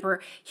actually an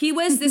emperor. He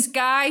was this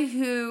guy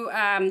who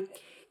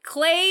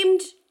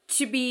claimed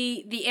to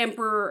be the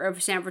emperor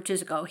of San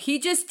Francisco. He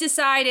just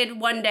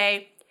decided one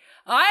day,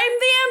 I'm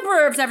the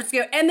emperor of San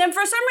Francisco. And then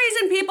for some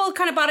reason, people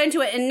kind of bought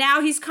into it. And now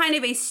he's kind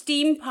of a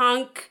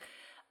steampunk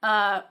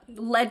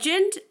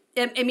legend.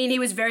 I mean, he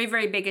was very,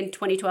 very big in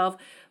 2012.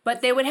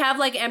 But they would have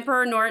like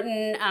Emperor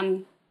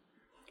Norton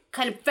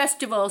kind of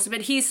festivals.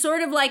 But he's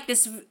sort of like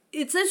this,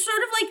 it's sort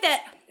of like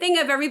that thing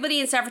of everybody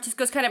in San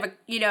Francisco is kind of a,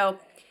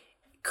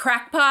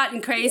 crackpot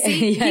and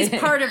crazy. He's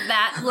part of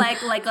that,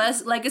 like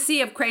us,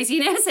 legacy of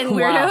craziness and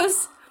weirdos.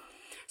 Wow.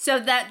 So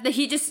that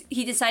he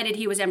decided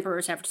he was Emperor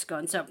of San Francisco.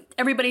 And so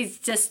everybody's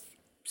just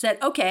said,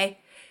 okay.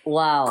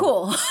 Wow.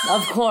 Cool.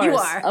 Of course. You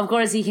are. Of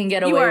course he can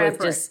get away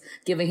with just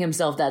giving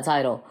himself that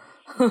title.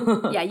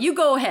 Yeah, you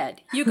go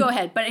ahead.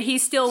 But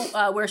he's still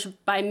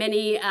worshipped by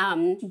many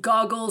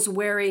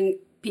goggles-wearing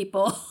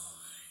people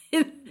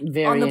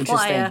Very on the interesting.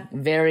 playa.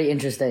 Very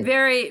interesting.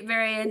 Very,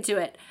 very into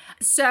it.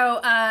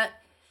 So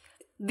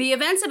the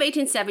events of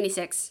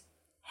 1876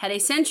 had a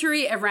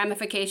century of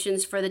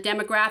ramifications for the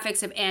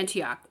demographics of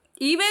Antioch.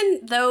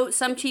 Even though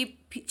some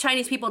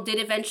Chinese people did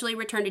eventually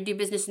return to do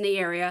business in the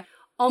area,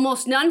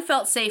 Almost none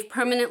felt safe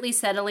permanently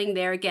settling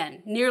there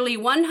again. Nearly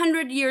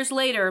 100 years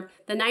later,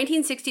 the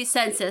 1960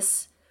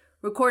 census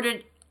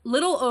recorded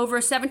little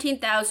over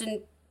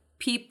 17,000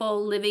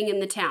 people living in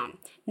the town.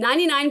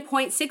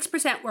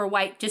 99.6% were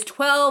white. Just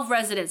 12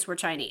 residents were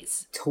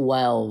Chinese.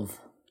 12.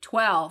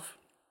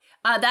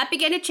 That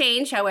began to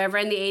change, however,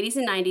 in the 80s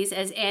and 90s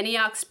as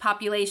Antioch's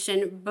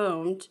population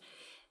boomed.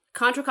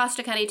 Contra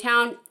Costa County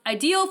town,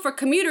 ideal for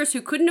commuters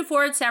who couldn't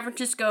afford San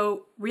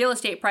Francisco real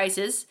estate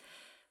prices,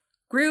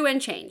 grew and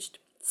changed.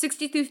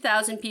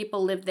 62,000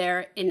 people lived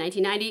there in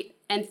 1990,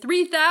 and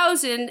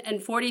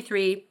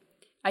 3,043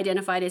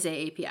 identified as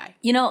AAPI.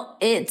 You know,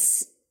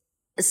 it's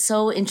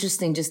so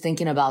interesting just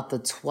thinking about the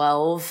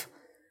 12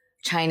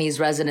 Chinese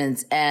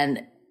residents,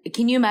 and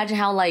can you imagine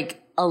how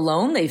like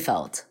alone they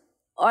felt?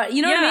 Or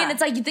you know what I mean?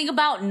 It's like you think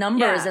about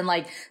numbers and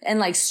like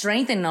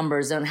strength in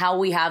numbers and how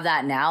we have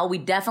that now. We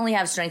definitely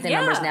have strength in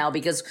numbers now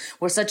because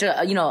we're such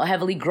a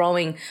heavily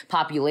growing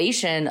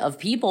population of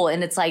people,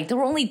 and it's like there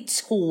were only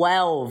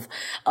 12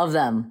 of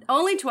them.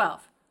 Only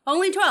 12.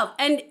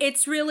 And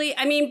it's really,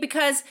 I mean,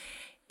 because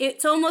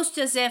it's almost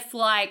as if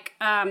like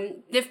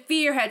the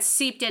fear had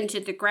seeped into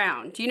the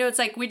ground. You know, it's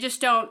like we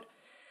just don't,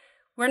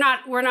 we're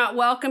not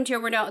welcomed here.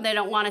 They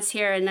don't want us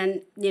here, and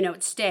then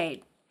it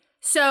stayed.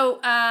 So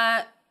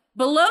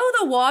below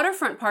the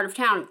waterfront part of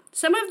town,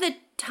 some of the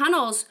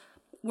tunnels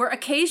were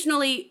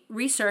occasionally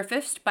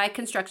resurfaced by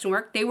construction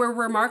work. They were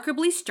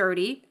remarkably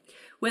sturdy,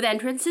 with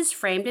entrances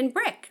framed in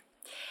brick.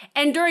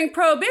 And during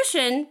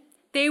Prohibition,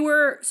 they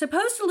were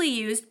supposedly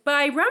used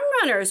by rum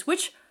runners,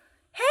 which,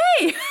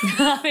 hey!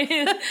 I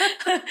mean,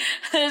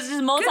 this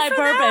is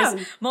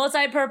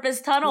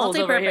multi-purpose tunnels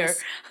over here.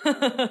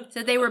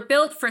 So they were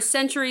built for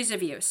centuries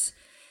of use.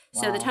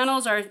 Wow. So the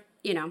tunnels are,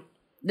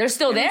 They're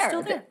still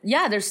there.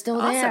 Yeah, they're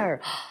still awesome.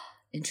 there.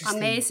 Interesting.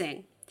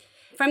 Amazing.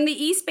 From the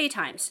East Bay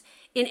Times.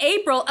 In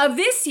April of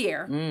this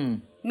year,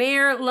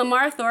 Mayor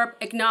Lamar Thorpe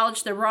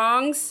acknowledged the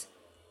wrongs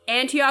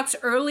Antioch's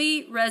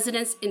early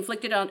residents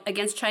inflicted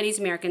against Chinese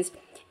Americans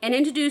and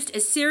introduced a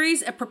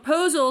series of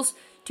proposals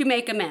to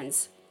make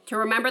amends. To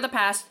remember the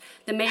past,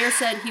 the mayor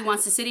said he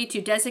wants the city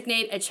to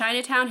designate a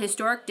Chinatown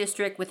historic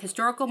district with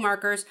historical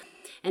markers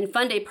and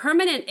fund a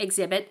permanent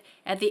exhibit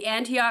at the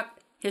Antioch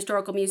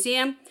Historical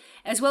Museum,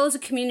 as well as a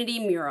community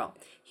mural.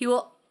 He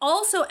will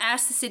also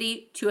ask the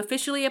city to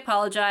officially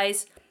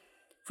apologize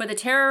for the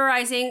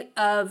terrorizing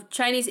of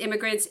Chinese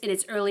immigrants in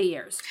its early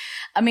years.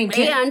 I mean,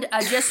 it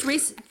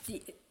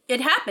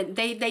happened.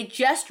 They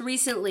just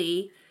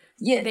recently,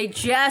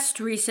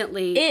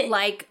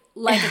 like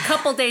a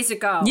couple days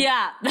ago.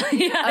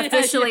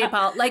 Officially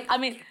apologized. Like, I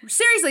mean,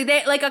 seriously,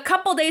 they like a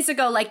couple days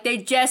ago, like they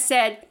just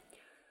said,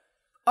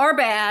 our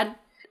bad.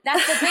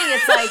 That's the thing.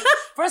 It's like,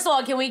 first of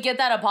all, can we get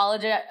that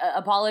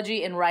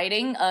apology in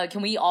writing?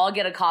 Can we all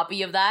get a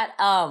copy of that?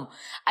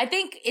 I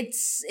think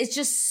it's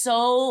just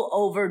so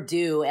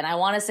overdue, and I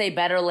want to say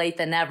better late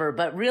than never.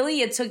 But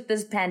really, it took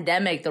this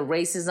pandemic, the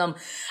racism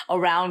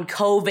around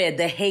COVID,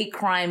 the hate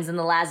crimes in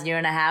the last year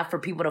and a half, for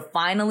people to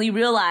finally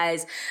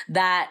realize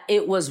that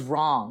it was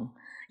wrong.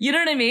 You know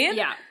what I mean?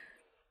 Yeah.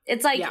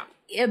 It's like. Yeah.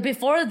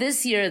 Before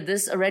this year,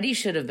 this already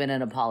should have been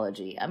an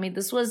apology. I mean,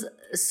 this was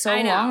so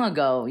long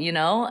ago,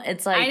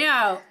 It's like... I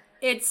know.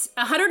 It's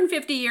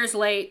 150 years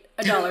late,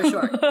 $1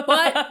 short.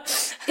 But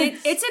it's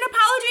an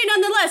apology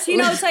nonetheless.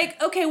 It's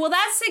like, okay, well,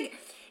 it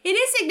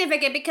is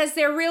significant because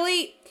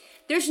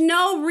there's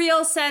no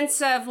real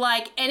sense of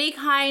like any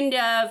kind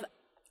of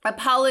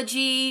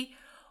apology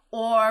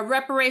or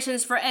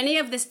reparations for any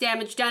of this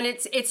damage done.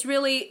 It's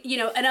really,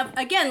 and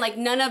again, like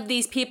none of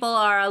these people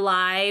are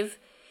alive.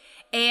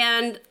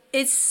 And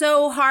it's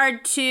so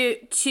hard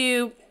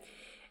to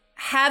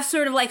have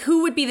sort of like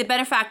who would be the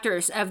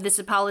benefactors of this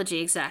apology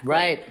exactly.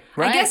 Right.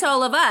 I guess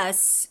all of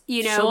us,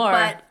 sure.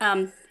 But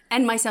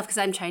and myself because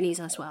I'm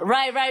Chinese as well.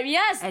 Right.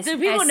 Yes. Do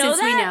people know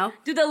that? We know.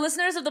 Do the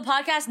listeners of the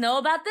podcast know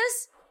about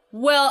this?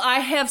 Well,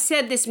 I have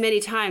said this many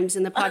times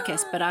in the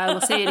podcast, but I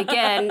will say it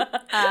again.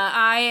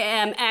 I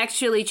am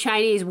actually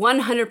Chinese,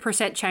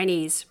 100%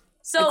 Chinese.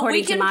 So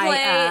according to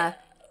my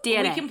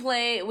DNA.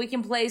 We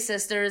can play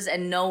sisters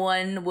and no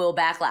one will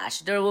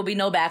backlash. There will be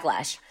no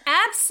backlash.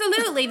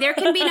 Absolutely. There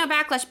can be no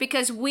backlash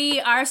because we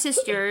are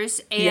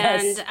sisters. And,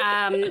 yes.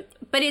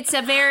 But it's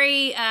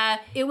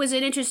it was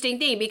an interesting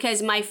thing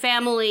because my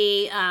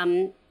family,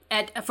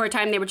 for a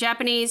time they were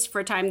Japanese,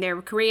 for a time they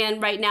were Korean.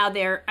 Right now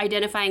they're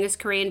identifying as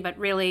Korean, but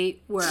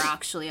really we're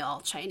actually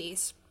all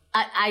Chinese.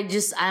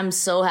 I'm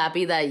so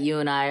happy that you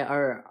and I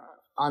are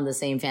on the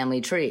same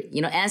family tree.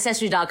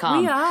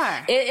 Ancestry.com. We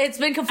are. It's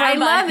been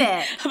confirmed I love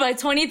it. by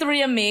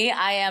 23andMe.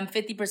 I am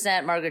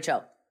 50% Margaret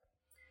Cho.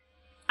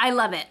 I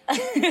love it.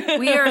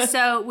 We are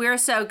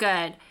so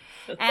good.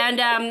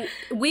 And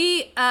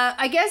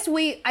I guess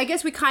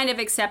we kind of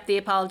accept the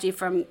apology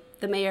from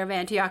the mayor of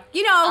Antioch.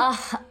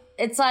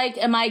 It's like,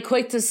 am I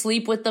quick to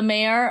sleep with the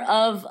mayor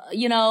of,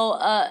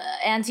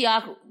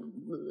 Antioch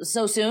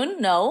so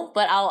soon? No,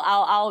 but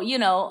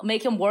I'll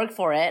make him work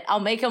for it. I'll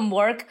make him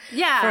work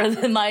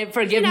for my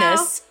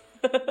forgiveness.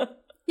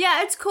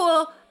 Yeah, it's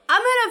cool.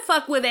 I'm gonna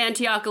fuck with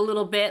Antioch a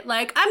little bit.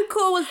 Like, I'm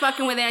cool with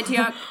fucking with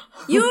Antioch.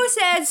 You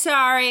said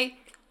sorry,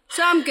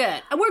 so I'm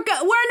good. We're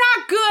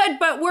not good,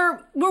 but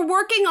we're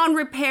working on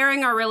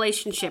repairing our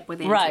relationship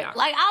with Antioch. Right.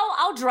 Like,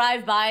 I'll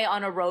drive by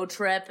on a road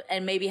trip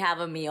and maybe have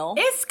a meal.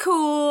 It's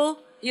cool.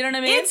 You know what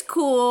I mean? It's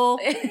cool.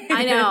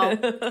 I know.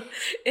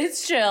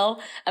 It's chill.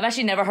 I've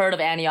actually never heard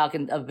of Antioch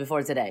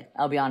before today.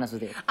 I'll be honest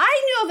with you.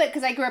 I knew of it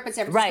because I grew up in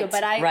San Francisco,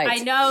 but I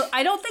know,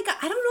 I don't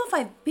know if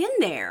I've been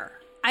there.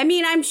 I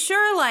mean, I'm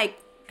sure, like,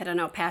 I don't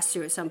know, passed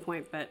through at some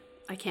point, but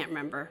I can't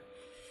remember.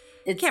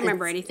 Can't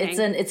remember anything.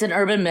 It's an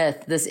urban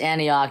myth, this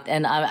Antioch,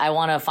 and I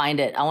want to find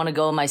it. I want to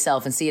go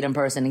myself and see it in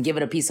person and give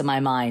it a piece of my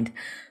mind.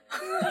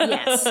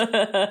 Yes.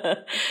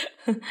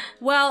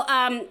 Well,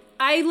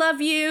 I love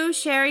you,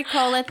 Sherry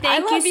Cola.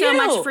 Thank you so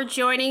much for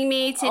joining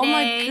me today. Oh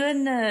my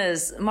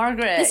goodness,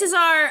 Margaret. This is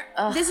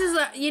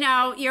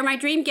you're my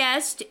dream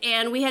guest,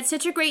 and we had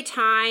such a great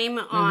time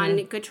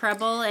on Good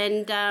Trouble,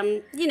 and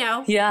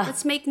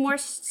let's make more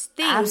things.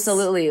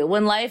 Absolutely.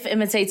 When life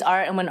imitates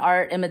art and when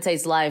art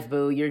imitates life,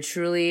 boo, you're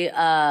truly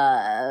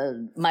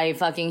my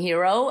fucking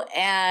hero,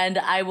 and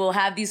I will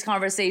have these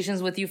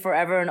conversations with you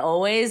forever and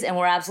always, and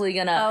we're absolutely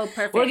gonna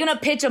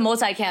pitch a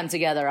multicam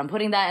together. I'm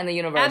putting that in the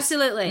universe.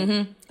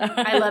 Absolutely.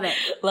 I love it.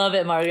 Love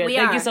it, Margaret.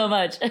 Thank you so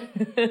much.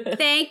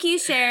 Thank you,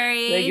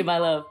 Sherry. Thank you, my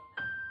love.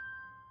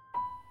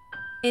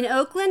 In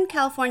Oakland,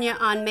 California,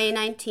 on May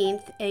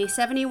 19th, a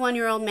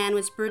 71-year-old man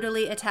was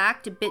brutally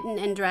attacked, bitten,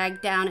 and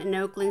dragged down an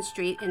Oakland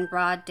street in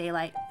broad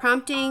daylight,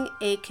 prompting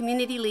a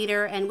community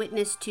leader and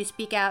witness to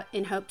speak out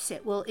in hopes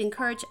it will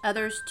encourage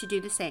others to do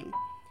the same.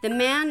 The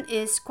man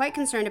is quite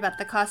concerned about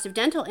the cost of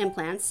dental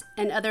implants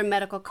and other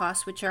medical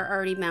costs which are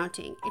already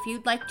mounting. If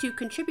you'd like to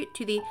contribute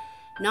to the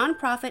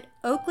nonprofit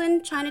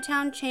Oakland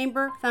Chinatown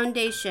Chamber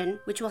Foundation,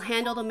 which will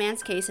handle the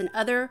man's case and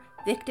other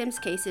victims'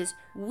 cases,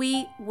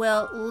 we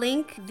will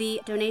link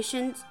the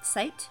donation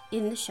site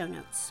in the show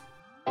notes.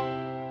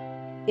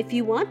 If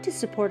you want to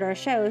support our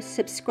show,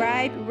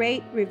 subscribe,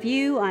 rate,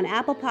 review on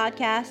Apple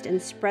Podcast,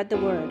 and spread the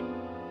word.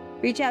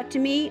 Reach out to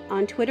me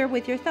on Twitter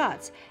with your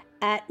thoughts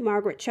at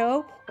Margaret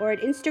Cho or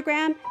at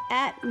Instagram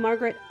at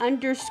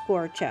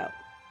Margaret_Cho.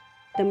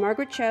 The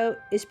Margaret Cho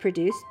is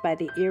produced by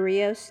the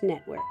Erios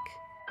Network.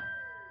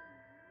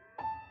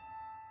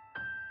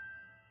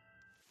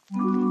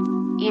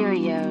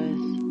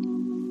 Erios.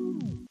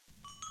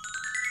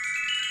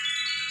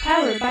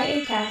 Powered by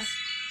Acast.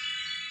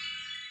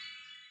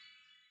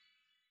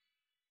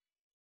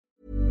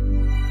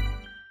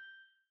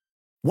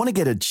 Want to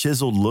get a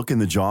chiseled look in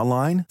the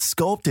jawline?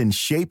 Sculpt and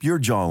shape your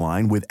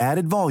jawline with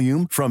added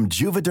volume from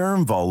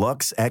Juvederm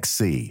Volux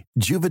XC.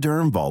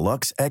 Juvederm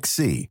Volux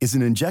XC is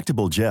an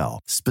injectable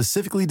gel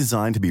specifically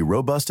designed to be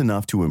robust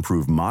enough to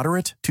improve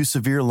moderate to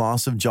severe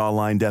loss of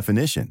jawline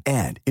definition.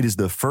 And it is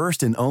the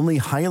first and only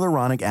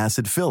hyaluronic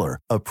acid filler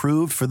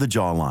approved for the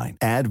jawline.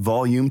 Add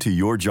volume to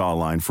your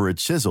jawline for a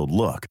chiseled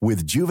look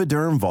with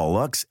Juvederm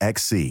Volux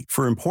XC.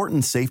 For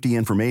important safety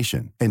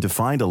information and to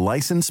find a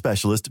licensed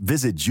specialist,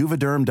 visit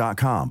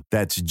Juvederm.com.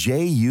 That's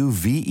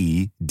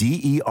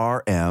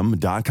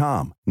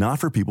Juvederm.com. Not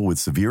for people with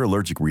severe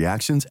allergic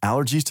reactions,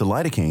 allergies to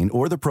lidocaine,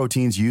 or the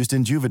proteins used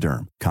in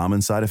Juvederm.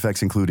 Common side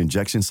effects include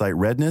injection site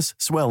redness,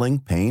 swelling,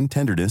 pain,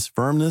 tenderness,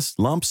 firmness,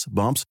 lumps,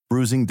 bumps,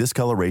 bruising,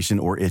 discoloration,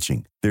 or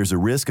itching. There's a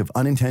risk of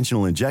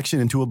unintentional injection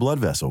into a blood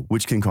vessel,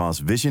 which can cause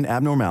vision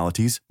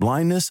abnormalities,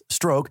 blindness,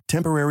 stroke,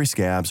 temporary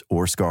scabs,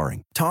 or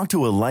scarring. Talk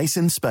to a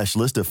licensed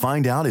specialist to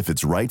find out if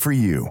it's right for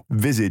you.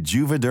 Visit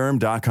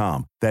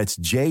Juvederm.com. That's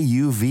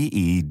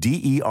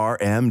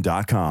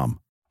Juvederm.com.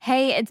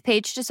 Hey, it's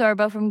Paige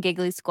DeSorbo from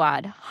Giggly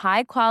Squad.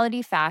 High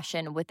quality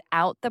fashion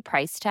without the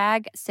price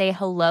tag. Say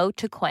hello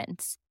to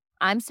Quince.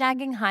 I'm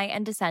snagging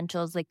high-end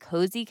essentials like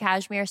cozy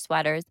cashmere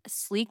sweaters,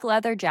 sleek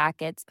leather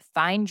jackets,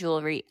 fine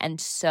jewelry,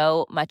 and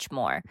so much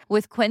more.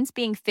 With Quince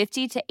being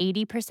 50 to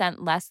 80%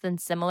 less than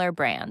similar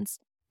brands.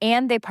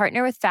 And they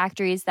partner with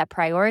factories that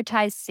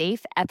prioritize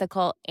safe,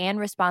 ethical, and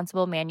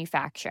responsible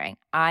manufacturing.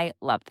 I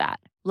love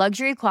that.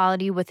 Luxury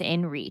quality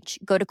within reach.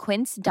 Go to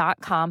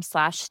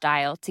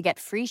quince.com/style to get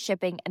free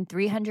shipping and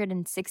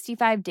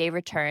 365-day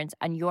returns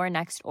on your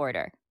next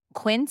order.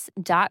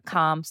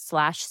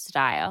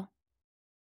 Quince.com/style.